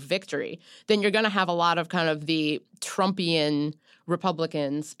veto-proof victory. Then you're going to have a lot of kind of the Trumpian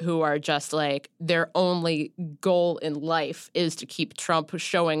Republicans who are just like their only goal in life is to keep Trump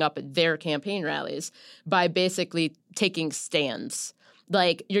showing up at their campaign rallies by basically taking stands.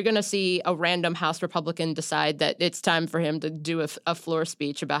 Like, you're going to see a random House Republican decide that it's time for him to do a floor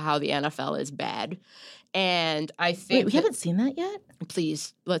speech about how the NFL is bad. And I think... Wait, we haven't seen that yet?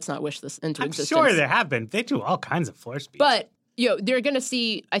 Please, let's not wish this into existence. I'm sure there have been. They do all kinds of floor speeches. But, they're going to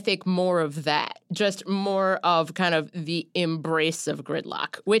see, I think, more of that. Just more of kind of the embrace of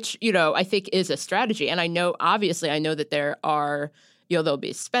gridlock, which, I think is a strategy. And I know that there are... there'll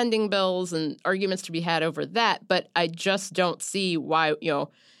be spending bills and arguments to be had over that, but I just don't see why,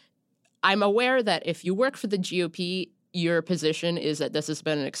 I'm aware that if you work for the GOP, your position is that this has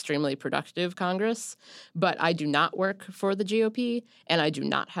been an extremely productive Congress, but I do not work for the GOP, and I do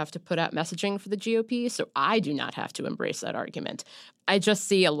not have to put out messaging for the GOP, so I do not have to embrace that argument. I just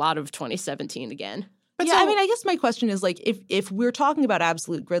see a lot of 2017 again. But yeah, I guess my question is, like, if we're talking about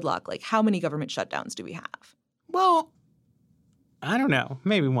absolute gridlock, like, how many government shutdowns do we have? Well, I don't know.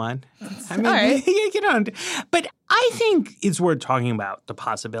 Maybe one. I mean, all right. But I think it's worth talking about the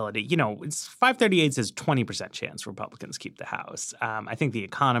possibility. It's 538 says 20% chance Republicans keep the House. I think The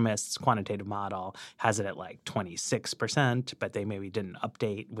Economist's quantitative model has it at like 26%, but they maybe didn't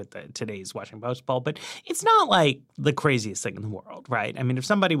update with today's Washington Post poll. But it's not like the craziest thing in the world, right? I mean, if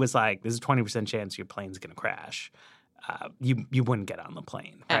somebody was like, there's a 20% chance your plane's going to crash, you wouldn't get on the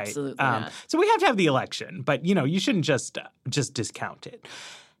plane, right? Absolutely not. So we have to have the election, but, you shouldn't just discount it.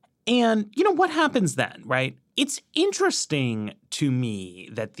 And, what happens then, right? It's interesting to me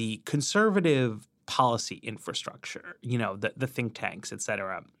that the conservative policy infrastructure, the think tanks, et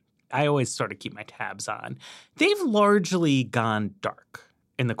cetera, I always sort of keep my tabs on. They've largely gone dark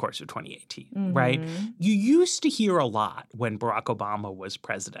in the course of 2018, right? You used to hear a lot when Barack Obama was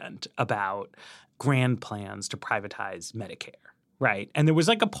president about grand plans to privatize Medicare, right? And there was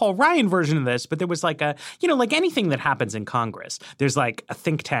like a Paul Ryan version of this, but there was like like anything that happens in Congress, there's like a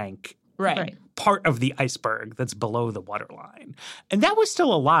think tank part of the iceberg that's below the waterline. And that was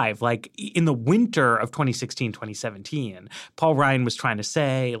still alive. Like in the winter of 2016, 2017, Paul Ryan was trying to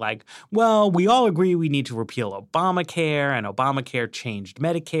say like, well, we all agree we need to repeal Obamacare, and Obamacare changed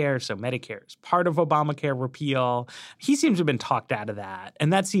Medicare, so Medicare is part of Obamacare repeal. He seems to have been talked out of that.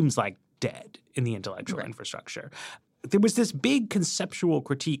 And that seems like dead in the intellectual infrastructure. There was this big conceptual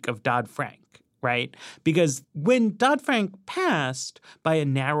critique of Dodd-Frank, right? Because when Dodd-Frank passed by a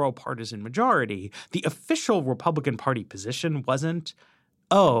narrow partisan majority, the official Republican Party position wasn't,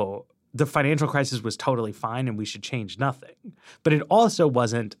 oh, the financial crisis was totally fine and we should change nothing. But it also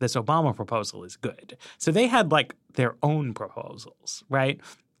wasn't this Obama proposal is good. So they had like their own proposals, right?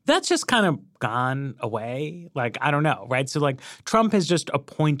 That's just kind of gone away. Like, I don't know, right? So like Trump has just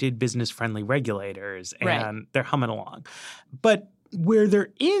appointed business-friendly regulators and they're humming along. But where there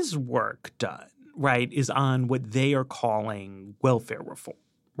is work done, right, is on what they are calling welfare reform,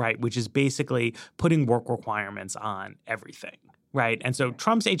 right, which is basically putting work requirements on everything. Right. And so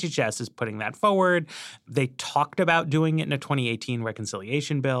Trump's HHS is putting that forward. They talked about doing it in a 2018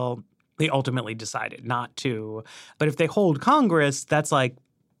 reconciliation bill. They ultimately decided not to. But if they hold Congress, that's like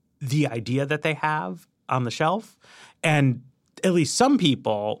the idea that they have on the shelf. And at least some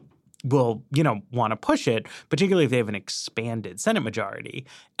people will, want to push it, particularly if they have an expanded Senate majority.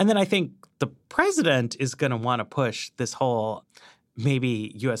 And then I think the president is going to want to push this whole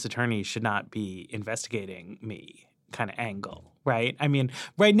maybe U.S. attorneys should not be investigating me kind of angle, right? I mean,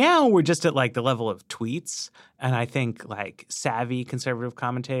 right now we're just at like the level of tweets. And I think like savvy conservative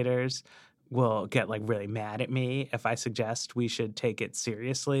commentators will get like really mad at me if I suggest we should take it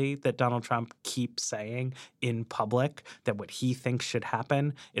seriously that Donald Trump keeps saying in public that what he thinks should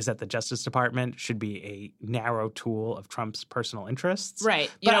happen is that the Justice Department should be a narrow tool of Trump's personal interests. Right.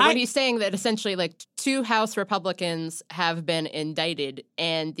 But when he's saying that essentially like 2 House Republicans have been indicted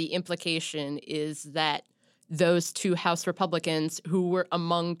and the implication is that those 2 House Republicans who were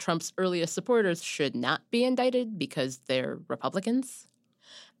among Trump's earliest supporters should not be indicted because they're Republicans.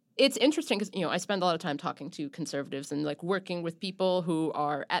 It's interesting because, I spend a lot of time talking to conservatives and like working with people who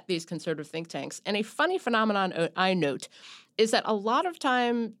are at these conservative think tanks. And a funny phenomenon I note is that a lot of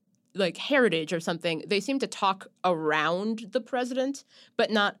time, like Heritage or something, they seem to talk around the president, but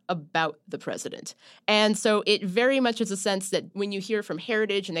not about the president. And so it very much is a sense that when you hear from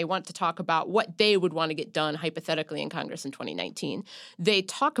Heritage and they want to talk about what they would want to get done hypothetically in Congress in 2019, they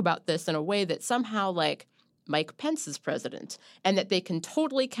talk about this in a way that somehow like Mike Pence is president and that they can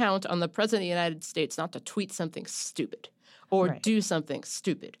totally count on the president of the United States not to tweet something stupid or do something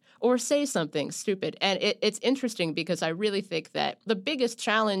stupid or say something stupid. And it's interesting because I really think that the biggest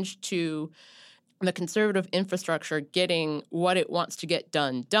challenge to the conservative infrastructure getting what it wants to get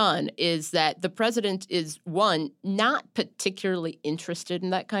done is that the president is, one, not particularly interested in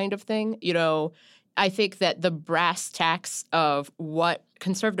that kind of thing. I think that the brass tacks of what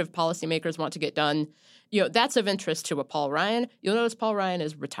conservative policymakers want to get done, that's of interest to a Paul Ryan. You'll notice Paul Ryan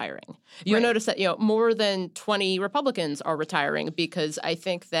is retiring. You'll notice that, more than 20 Republicans are retiring because I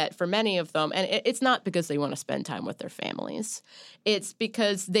think that for many of them, and it's not because they want to spend time with their families. It's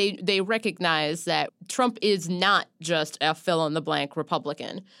because they recognize that Trump is not just a fill-in-the-blank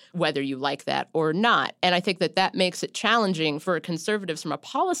Republican, whether you like that or not. And I think that makes it challenging for conservatives from a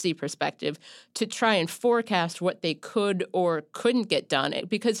policy perspective to try and forecast what they could or couldn't get done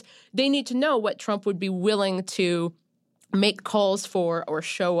because they need to know what Trump would be willing to make calls for or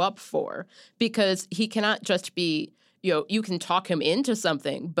show up for because he cannot just be, you can talk him into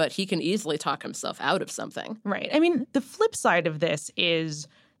something, but he can easily talk himself out of something. Right. I mean, the flip side of this is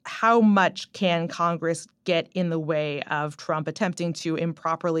how much can Congress get in the way of Trump attempting to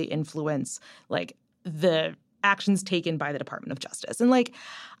improperly influence, like, the actions taken by the Department of Justice? And, like,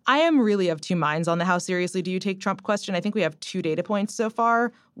 I am really of 2 minds on the how seriously do you take Trump question. I think we have 2 data points so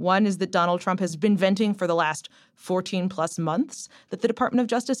far. One is that Donald Trump has been venting for the last 14 plus months that the Department of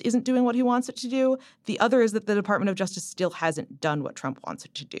Justice isn't doing what he wants it to do. The other is that the Department of Justice still hasn't done what Trump wants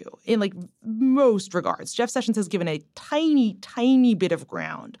it to do in like most regards. Jeff Sessions has given a tiny, tiny bit of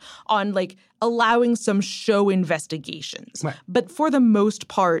ground on like allowing some show investigations. Right. But for the most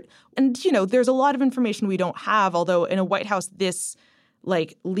part, and there's a lot of information we don't have, although in a White House this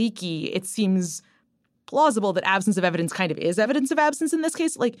like leaky, it seems plausible that absence of evidence kind of is evidence of absence in this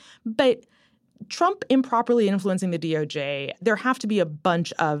case. But Trump improperly influencing the DOJ, there have to be a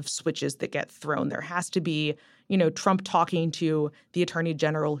bunch of switches that get thrown. There has to be, Trump talking to the attorney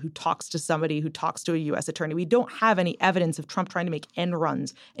general who talks to somebody who talks to a U.S. attorney. We don't have any evidence of Trump trying to make end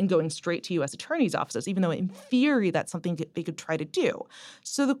runs and going straight to U.S. attorneys' offices, even though in theory that's something that they could try to do.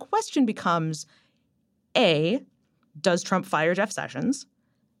 So the question becomes, A, does Trump fire Jeff Sessions?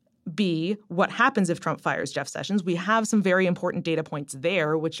 B, what happens if Trump fires Jeff Sessions? We have some very important data points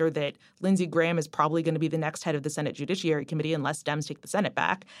there, which are that Lindsey Graham is probably going to be the next head of the Senate Judiciary Committee unless Dems take the Senate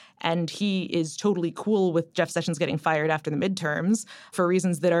back. And he is totally cool with Jeff Sessions getting fired after the midterms for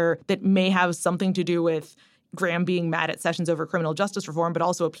reasons that may have something to do with Graham being mad at Sessions over criminal justice reform, but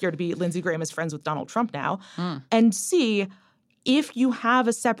also appear to be Lindsey Graham is friends with Donald Trump now. And C, if you have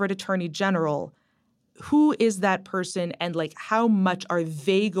a separate attorney general, who is that person and like how much are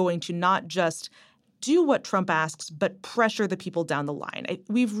they going to not just do what Trump asks, but pressure the people down the line.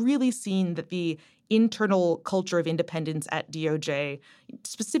 We've really seen that the internal culture of independence at DOJ,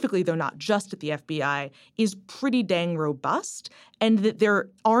 specifically, though not just at the FBI, is pretty dang robust, and that there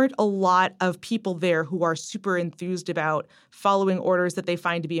aren't a lot of people there who are super enthused about following orders that they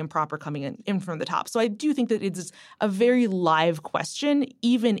find to be improper coming in from the top. So I do think that it's a very live question,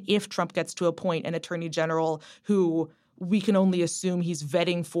 even if Trump gets to appoint an attorney general who we can only assume he's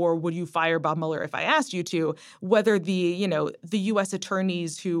vetting for, would you fire Bob Mueller if I asked you to, whether the U.S.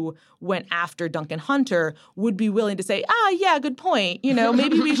 attorneys who went after Duncan Hunter would be willing to say, yeah, good point.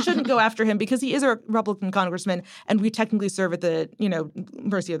 Maybe we shouldn't go after him because he is a Republican congressman and we technically serve at the,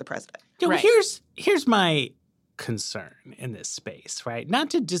 mercy of the president. Right. Here's my concern in this space, right?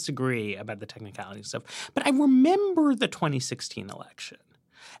 Not to disagree about the technicality stuff, but I remember the 2016 election.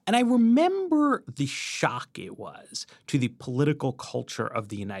 And I remember the shock it was to the political culture of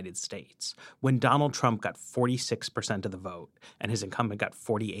the United States when Donald Trump got 46% of the vote and his incumbent got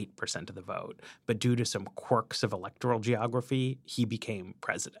 48% of the vote. But due to some quirks of electoral geography, he became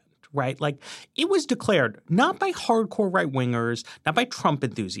president. Right? Like, it was declared not by hardcore right-wingers, not by Trump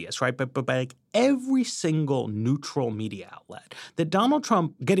enthusiasts, right? But by like every single neutral media outlet that Donald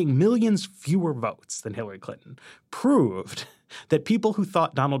Trump getting millions fewer votes than Hillary Clinton proved that people who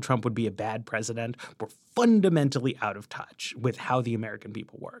thought Donald Trump would be a bad president were fundamentally out of touch with how the American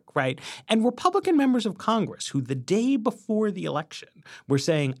people work, right? And Republican members of Congress who the day before the election were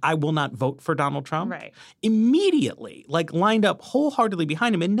saying, I will not vote for Donald Trump, right, immediately lined up wholeheartedly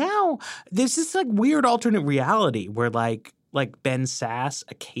behind him. And now there's this weird alternate reality where like Ben Sass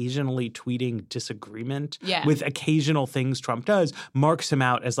occasionally tweeting disagreement with occasional things Trump does marks him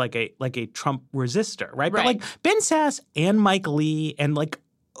out as like a Trump resistor, right? But Ben Sass and Mike Lee and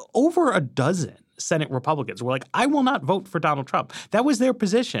over a dozen Senate Republicans were like, I will not vote for Donald Trump. That was their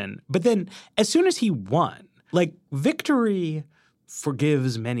position. But then as soon as he won, victory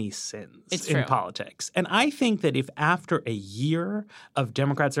forgives many sins in politics. And I think that if after a year of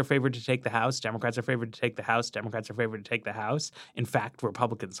Democrats are favored to take the House, Democrats are favored to take the House, Democrats are favored to take the House, in fact,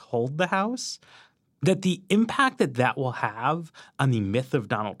 Republicans hold the House, that the impact that will have on the myth of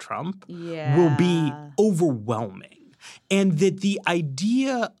Donald Trump will be overwhelming. And that the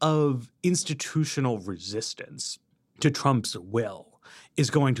idea of institutional resistance to Trump's will is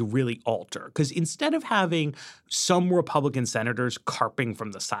going to really alter. Because instead of having some Republican senators carping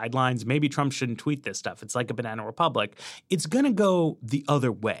from the sidelines, maybe Trump shouldn't tweet this stuff, it's like a banana republic, it's going to go the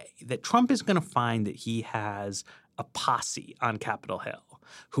other way. That Trump is going to find that he has a posse on Capitol Hill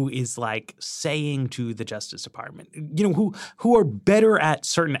who is saying to the Justice Department, who are better at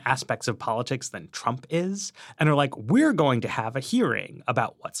certain aspects of politics than Trump is, and are we're going to have a hearing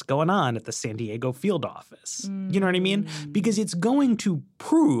about what's going on at the San Diego field office. You know what I mean? Because it's going to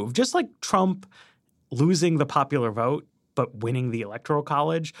prove, just like Trump losing the popular vote but winning the Electoral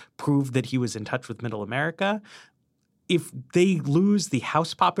College proved that he was in touch with Middle America, if they lose the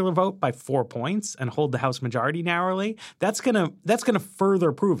House popular vote by 4 points and hold the House majority narrowly, that's gonna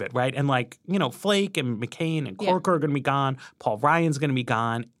further prove it, right? And Flake and McCain and Corker are gonna be gone. Paul Ryan's gonna be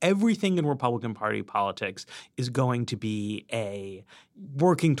gone. Everything in Republican Party politics is going to be a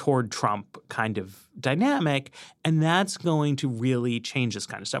working toward Trump kind of dynamic, and that's going to really change this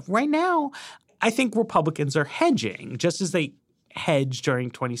kind of stuff. Right now, I think Republicans are hedging, just as they hedged during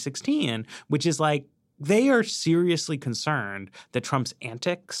 2016, which is they are seriously concerned that Trump's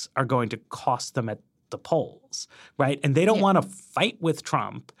antics are going to cost them at the polls, right? And they don't want to fight with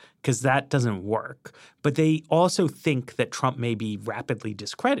Trump because that doesn't work. But they also think that Trump may be rapidly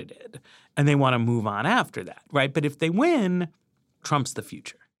discredited, and they want to move on after that, right? But if they win, Trump's the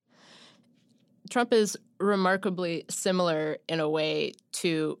future. Trump is remarkably similar in a way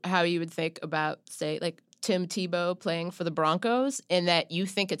to how you would think about, say, Tim Tebow playing for the Broncos, in that you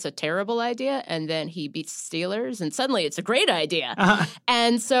think it's a terrible idea and then he beats the Steelers and suddenly it's a great idea.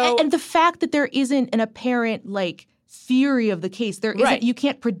 And so and the fact that there isn't an apparent theory of the case, there isn't, you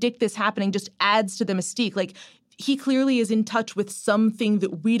can't predict this happening, just adds to the mystique. He clearly is in touch with something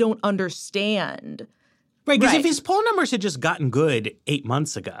that we don't understand. Right, because if his poll numbers had just gotten good 8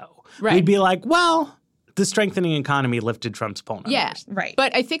 months ago, we'd be well, the strengthening economy lifted Trump's poll numbers. Yeah, right.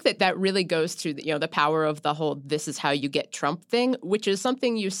 But I think that really goes to the power of the whole "this is how you get Trump" thing, which is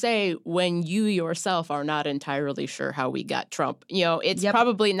something you say when you yourself are not entirely sure how we got Trump. It's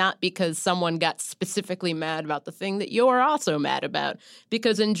probably not because someone got specifically mad about the thing that you're also mad about,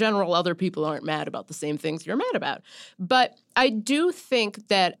 because in general, other people aren't mad about the same things you're mad about. But I do think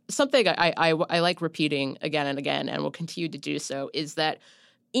that something I like repeating again and again, and will continue to do so, is that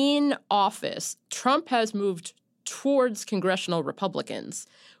in office, Trump has moved towards congressional Republicans,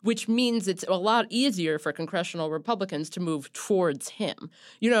 which means it's a lot easier for congressional Republicans to move towards him.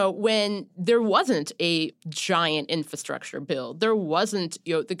 When there wasn't a giant infrastructure bill, there wasn't,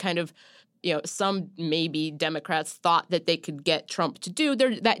 the kind of, some maybe Democrats thought that they could get Trump to do.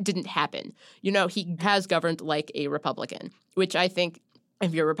 That didn't happen. He has governed like a Republican, which I think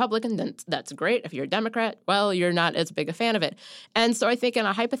if you're a Republican, then that's great. If you're a Democrat, well, you're not as big a fan of it. And so I think in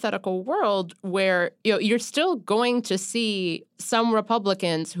a hypothetical world where you're still going to see some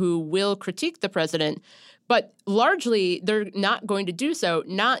Republicans who will critique the president, but largely they're not going to do so,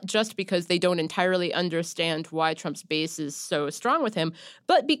 not just because they don't entirely understand why Trump's base is so strong with him,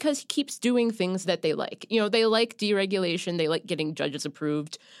 but because he keeps doing things that they like. They like deregulation. They like getting judges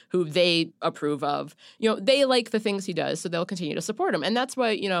approved who they approve of. They like the things he does, so they'll continue to support him. And that's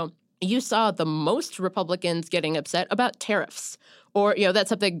why, you saw the most Republicans getting upset about tariffs. Or, that's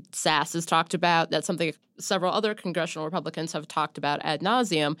something Sass has talked about. That's something several other congressional Republicans have talked about ad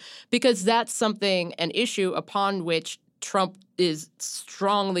nauseum, because that's an issue upon which Trump is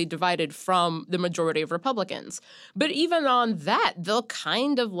strongly divided from the majority of Republicans. But even on that, they'll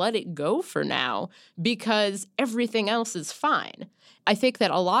kind of let it go for now because everything else is fine. I think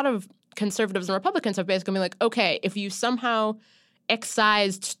that a lot of conservatives and Republicans have basically been like, okay, if you somehow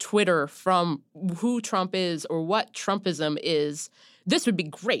excised Twitter from who Trump is or what Trumpism is, this would be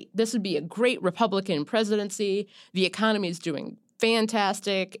great. This would be a great Republican presidency. The economy is doing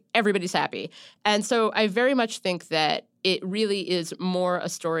fantastic. Everybody's happy. And so I very much think that it really is more a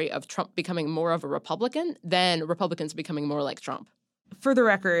story of Trump becoming more of a Republican than Republicans becoming more like Trump. For the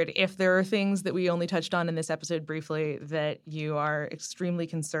record, if there are things that we only touched on in this episode briefly that you are extremely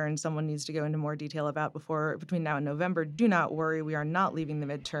concerned someone needs to go into more detail about between now and November, do not worry. We are not leaving the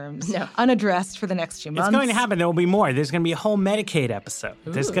midterms unaddressed for the next few months. It's going to happen. There will be more. There's going to be a whole Medicaid episode.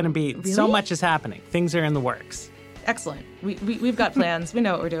 Ooh, there's going to be really? So much is happening. Things are in the works. Excellent. We've got plans. We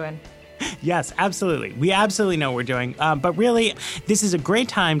know what we're doing. Yes, absolutely. We absolutely know what we're doing. But really, this is a great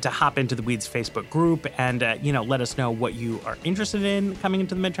time to hop into the Weeds Facebook group and, let us know what you are interested in coming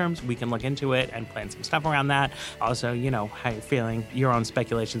into the midterms. We can look into it and plan some stuff around that. Also, how you're feeling, your own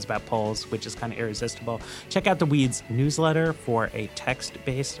speculations about polls, which is kind of irresistible. Check out the Weeds newsletter for a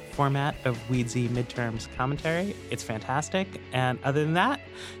text-based format of Weedsy midterms commentary. It's fantastic. And other than that,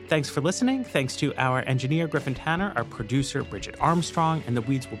 thanks for listening. Thanks to our engineer, Griffin Tanner, our producer, Bridget Armstrong, and the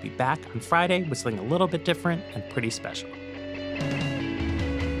Weeds will be back on Friday with something a little bit different and pretty special.